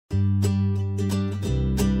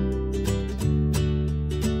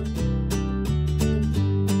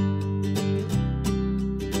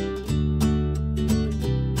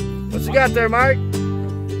you got there, Mike?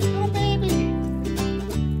 Little baby.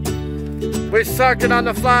 We're sucking on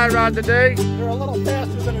the fly rod today. They're a little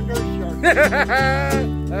faster than a nurse shark.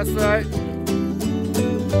 That's right.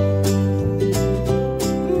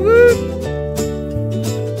 Woo.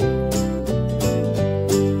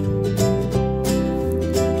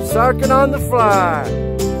 Sucking on the fly.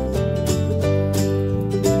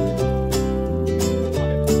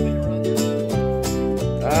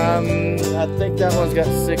 I think that one's got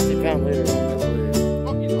 60-pound leader on it, I believe.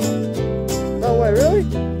 Oh, you know. No way, really?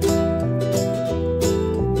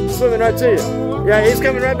 Swimming right to you. Yeah, he's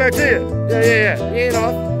coming right back to you. Yeah. He ain't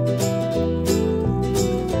off.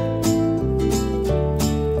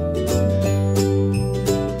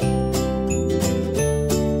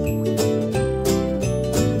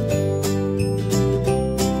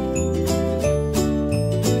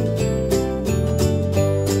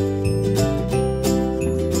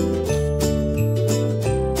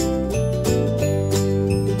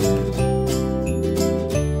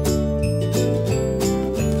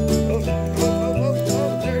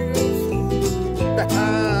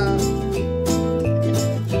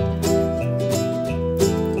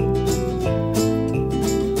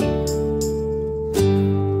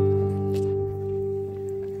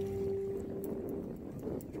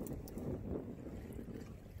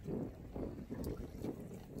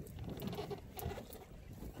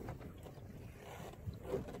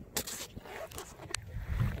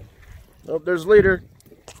 Oh, there's leader.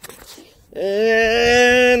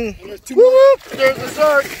 And There's whoop, there's the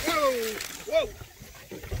shark. Whoa.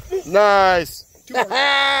 Nice. Two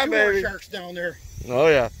more baby. sharks down there. Oh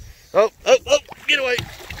yeah. Oh, get away.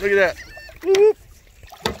 Look at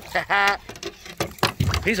that.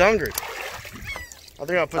 He's hungry. I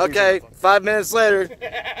think I'll put okay, 5 minutes later.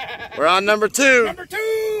 We're on number 2. Number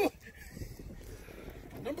 2.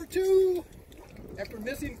 Number 2. After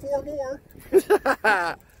missing 4 more.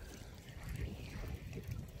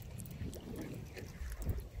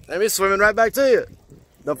 Let me swimming right back to you.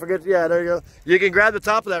 Don't forget, yeah, there you go. You can grab the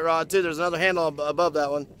top of that rod too. There's another handle above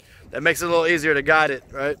that one. That makes it a little easier to guide it,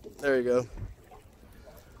 right? There you go.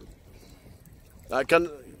 I can,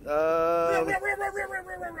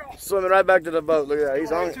 swimming right back to the boat. Look at that. He's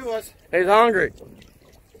hungry. He's hungry.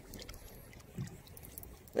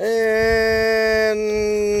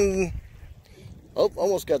 And oh,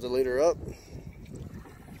 almost got the leader up.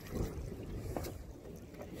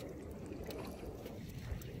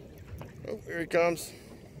 Oh, here he comes.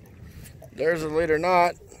 There's the leader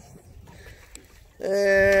knot.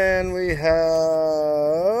 And we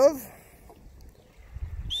have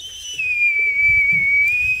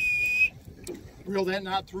Reel that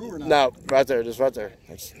knot through or not? no, right there, just right there.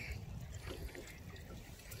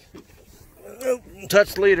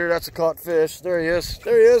 Touch leader, that's a caught fish. There he is.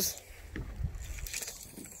 There he is.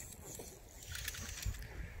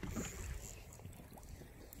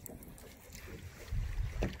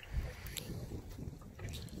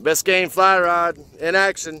 Biscayne fly rod in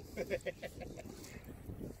action.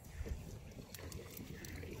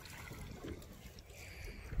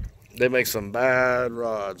 They make some bad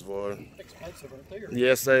rods, boy. Expensive, aren't they?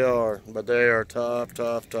 Yes, they are, but they are tough.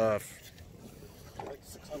 Like $600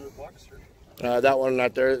 or? That one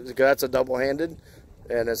right there, that's a double-handed,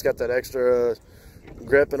 and it's got that extra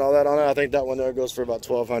grip and all that on it. I think that one there goes for about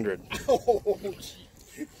 $1,200. Oh,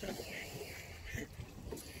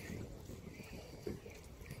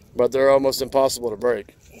 But they're almost impossible to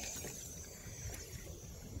break.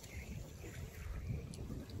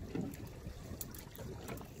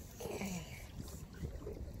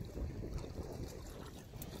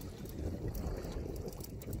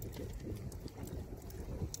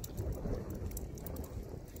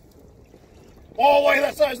 oh, look at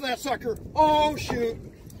that size of that sucker. Oh, shoot.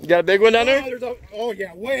 You got a big one down there? Oh,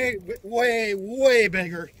 yeah, way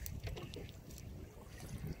bigger.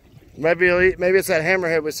 Maybe he'll eat, maybe it's that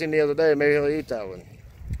hammerhead we seen the other day. Maybe he'll eat that one.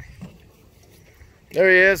 There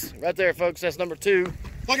he is, right there, folks. That's number 2.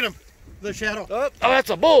 Look at him, the shadow. Oh, that's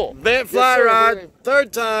a bull. Bent fly rod,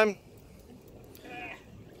 3rd time.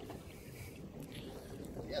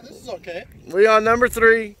 Yeah, this is okay. We on number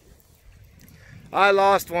 3. I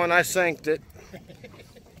lost one. I sanked it.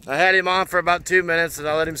 I had him on for about 2 minutes, and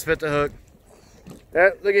I let him spit the hook.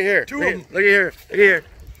 Look at here. Look at here. Look at here.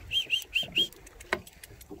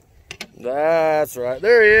 That's right.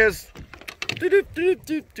 There he is. Doo -doo -doo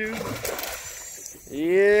 -doo -doo.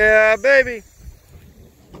 Yeah, baby.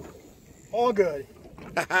 All good.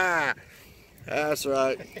 That's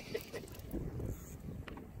right.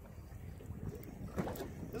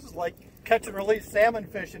 This This is like catch and release salmon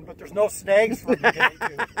fishing, but there's no snags for them to get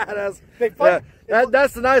into.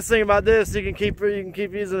 That's the nice thing about this. You can keep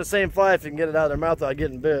using the same fly if you can get it out of their mouth without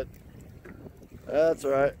getting bit. That's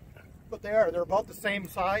right. But they're about the same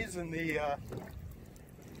size, and the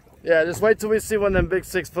yeah. Just wait till we see one of them big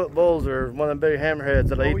 6-foot bulls or one of them big hammerheads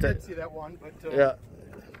that'll eat we that. did see that one, but Yeah.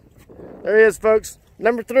 There he is, folks.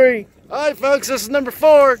 Number 3. All right, folks. This is number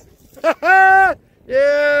 4.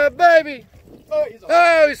 Yeah, baby.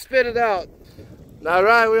 Oh, he spit it out. All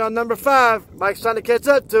right, we're on number 5. Mike's trying to catch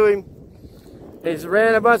up to him. He's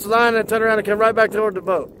ran a bunch of line and turned around and come right back toward the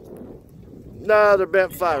boat. No, they're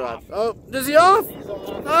bent fly rod. Oh, is he off? He's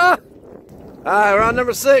off. Ah. All right, we're on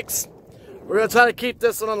number 6. We're going to try to keep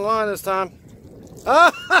this one on the line this time.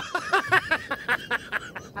 Ah.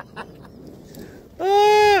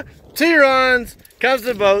 Ah. 2 runs, comes to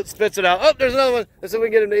the boat, spits it out. Oh, there's another one. Let's see if we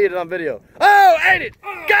can get him to eat it on video. Oh, ate it.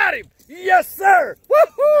 Got him. Yes, sir.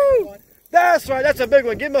 Woohoo. That's right. That's a big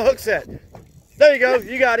one. Give him a hook set. There you go.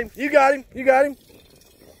 You got him. You got him. You got him.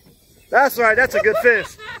 That's right. That's a good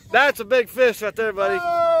fish. That's a big fish right there, buddy.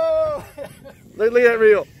 Look at that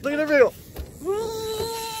reel. Look at the reel.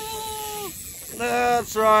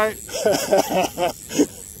 That's right.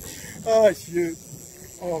 Oh, shoot.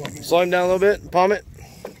 Oh, my God. Slow him down a little bit and palm it.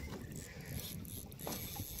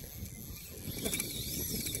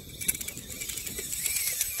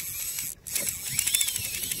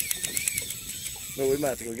 No, we might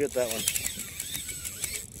have to go get that one.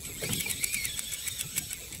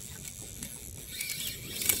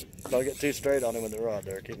 Don't get too straight on him with the rod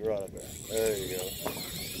there. Keep the rod up there. There you go.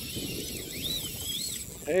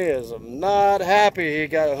 He is not happy he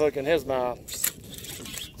got a hook in his mouth.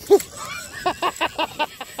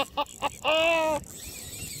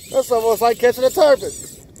 That's almost like catching a tarpon.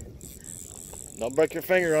 Don't break your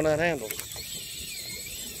finger on that handle.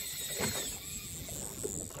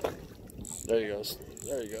 There you go.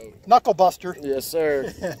 There you go. Knuckle buster. Yes,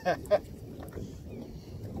 sir.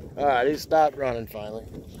 All right, he stopped running finally.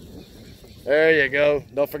 There you go.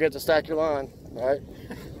 Don't forget to stack your line. All right.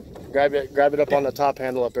 Grab it up on the top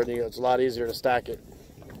handle up there. It's a lot easier to stack it.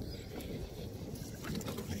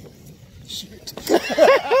 Shoot.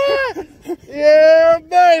 Yeah,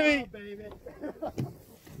 baby. Oh, baby.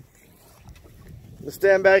 Let's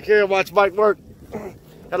stand back here and watch Mike work.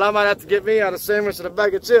 And I might have to get me out a sandwich and a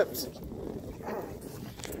bag of chips.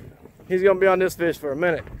 He's gonna be on this fish for a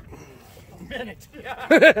minute. A minute,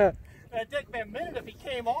 yeah. It'd take me a minute if he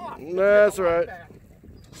came off. That's right.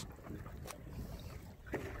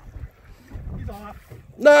 He's off.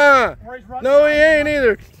 Nah. No, he ain't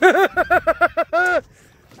either.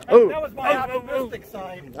 Oh, that was my optimistic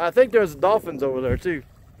side. I think there's dolphins over there too.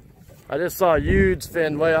 I just saw a huge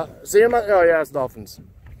fin way out. See him? Oh yeah, it's dolphins.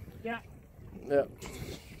 Yeah. Yeah.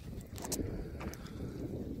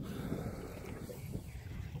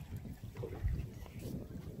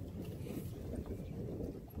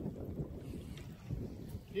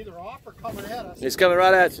 Either off or coming at us. He's coming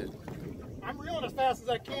right at you. I'm reeling as fast as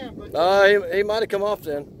I can, but He might have come off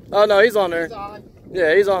then. Oh no, he's on there. he's on.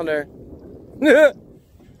 Yeah, he's on there.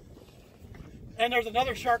 And there's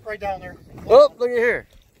another shark right down there. Oh, look at here.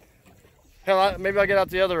 Hell, maybe I'll get out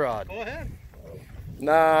the other rod. Go ahead.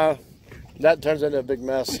 Nah, that turns into a big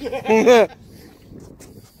mess. You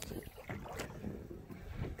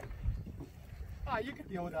could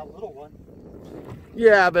deal with that little one.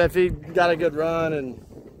 Yeah, but if he got a good run and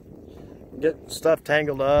get stuff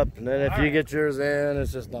tangled up, and then if you get yours in,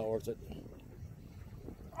 it's just not worth it.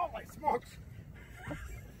 Oh my smokes!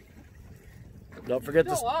 Don't forget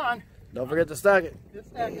Still on. Don't forget to stack it. It's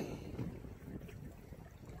stacking.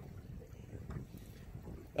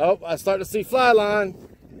 Oh, I start to see fly line.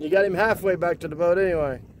 You got him halfway back to the boat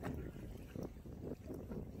anyway.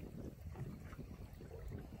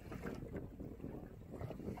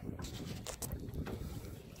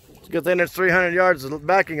 It's a good thing there's 300 yards of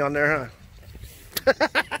backing on there, huh?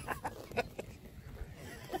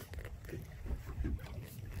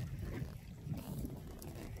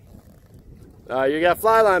 You got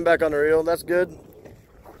fly line back on the reel. That's good.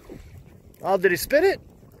 Oh, did he spit it?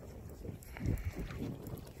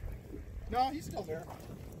 No, he's still there.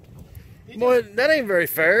 Boy, that ain't very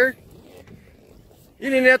fair. You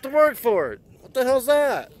didn't have to work for it. What the hell's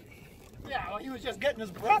that? Yeah, well, he was just getting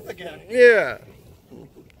his breath again. Yeah.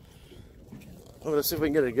 Oh, let's see if we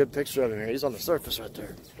can get a good picture of him here. He's on the surface right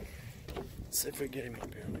there. Let's see if we can get him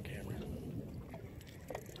up here on the camera.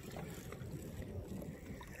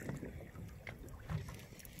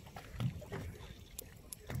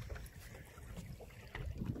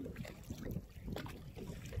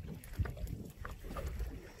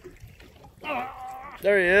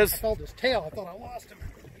 There he is. I felt his tail. I thought I lost him.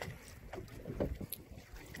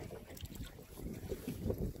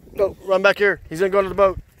 Go, run back here. He's gonna go to the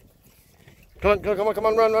boat. Come on, come on, come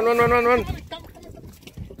on, run, run, run, run, run, run.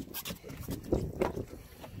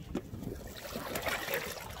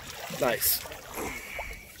 Nice.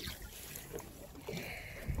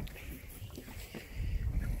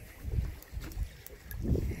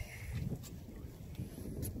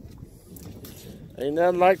 Ain't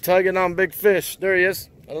nothing like tugging on big fish. There he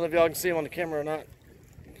is. I don't know if y'all can see him on the camera or not.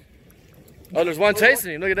 Oh, there's one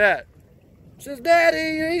chasing him. Look at that. Says,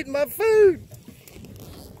 Daddy, you're eating my food.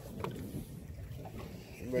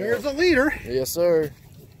 There's a leader. Yes, sir.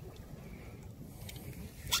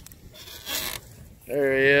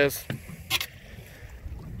 There he is.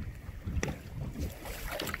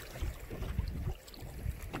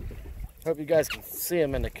 Hope you guys can see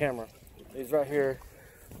him in the camera. He's right here.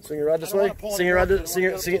 Swing it right this way. Swing it right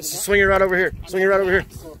over here. Swing it right over here.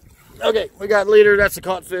 Okay, we got leader. That's a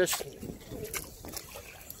caught fish.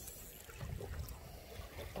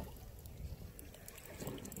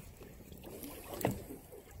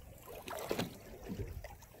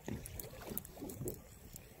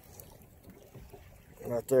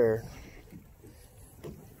 Right there.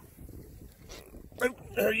 Oh,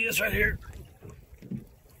 there he is right here.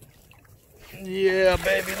 Yeah,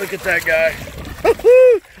 baby, look at that guy.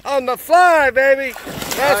 On the fly, baby.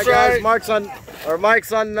 That's right. Mike's on,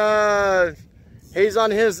 he's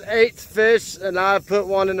on his 8th fish, and I put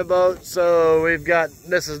one in the boat. So we've got,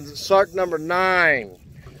 this is shark number 9.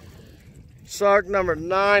 Shark number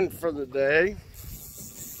 9 for the day.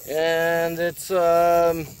 And it's,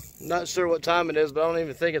 not sure what time it is, but I don't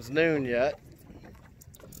even think it's noon yet.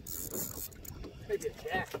 Maybe a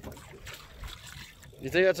jack.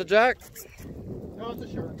 You think that's a jack? No, it's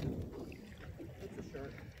a shark. It's a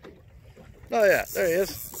shark. Oh yeah, there he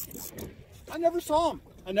is. I never saw him.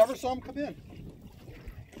 I never saw him come in.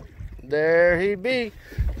 There he be.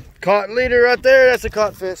 Caught leader right there. That's a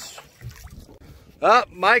caught fish. Oh,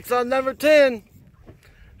 Mike's on number 10.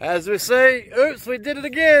 As we say, oops, we did it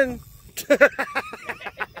again.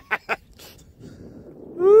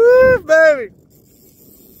 Woo, baby.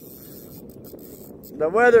 The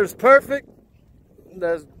weather's perfect.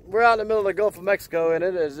 We're out in the middle of the Gulf of Mexico, and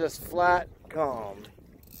it is just flat calm.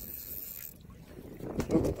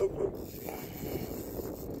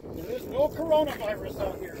 There's no coronavirus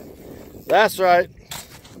out here. That's right.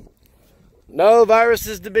 No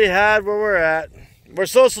viruses to be had where we're at. We're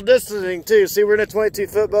social distancing too. See, we're in a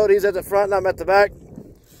 22-foot boat. He's at the front and I'm at the back.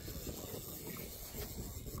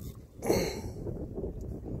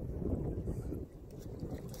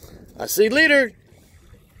 I see leader.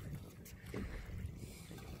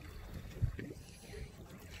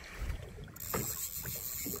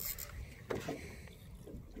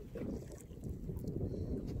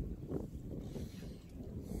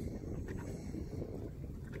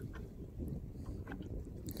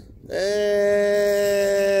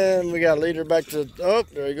 And we got leader back to, oh,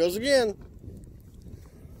 there he goes again.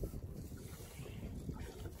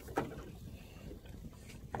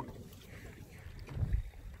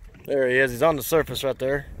 There he is. He's on the surface right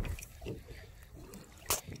there.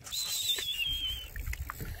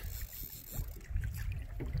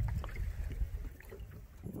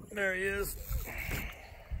 There he is.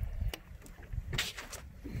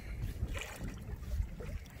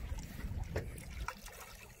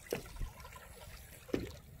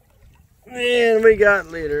 And we got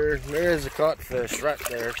leader. There's a caught fish right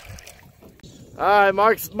there. All right,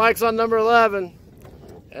 Mike's on number 11.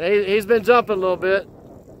 And he's been jumping a little bit.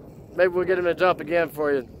 Maybe we'll get him to jump again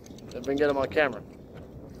for you if we can get him on camera.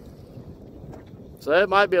 So it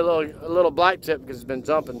might be a little black tip because he's been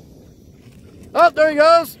jumping. Oh, there he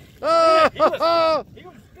goes. Oh,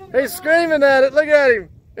 he's screaming at it. Look at him.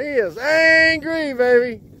 He is angry,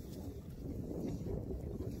 baby.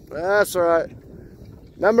 That's all right.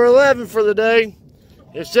 Number 11 for the day.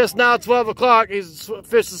 It's just now 12 o'clock.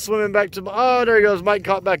 Fish is swimming back to, oh, there he goes. Mike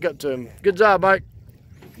caught back up to him. Good job, Mike.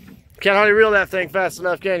 Can't hardly reel that thing fast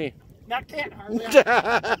enough, can you? Not can't hardly.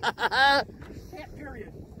 Can't,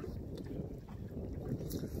 period.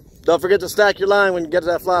 Don't forget to stack your line when you get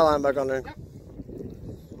that fly line back on there. Yep.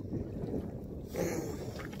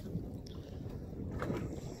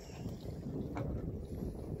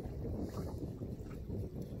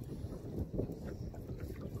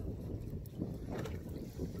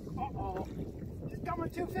 Uh-oh. He's coming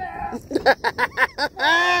too fast. Slow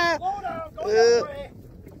down. Go that way.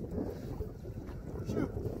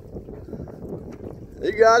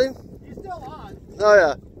 You got him? He's still on. Oh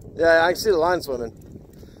yeah. Yeah, I can see the line swimming.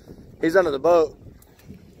 He's under the boat.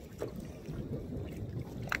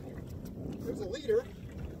 There's a leader.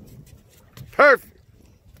 Perfect.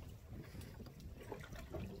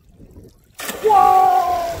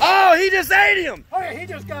 Whoa! Oh, he just ate him. Oh yeah, he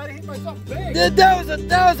just got hit by something big. Dude, that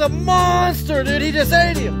was a monster, dude. He just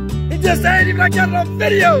ate him. He just ate him. I got it on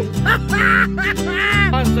video.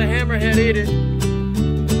 Watched the hammerhead eat it.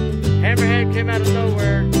 Hammerhead came out of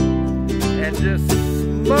nowhere and just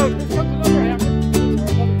smoked. There's another hammer.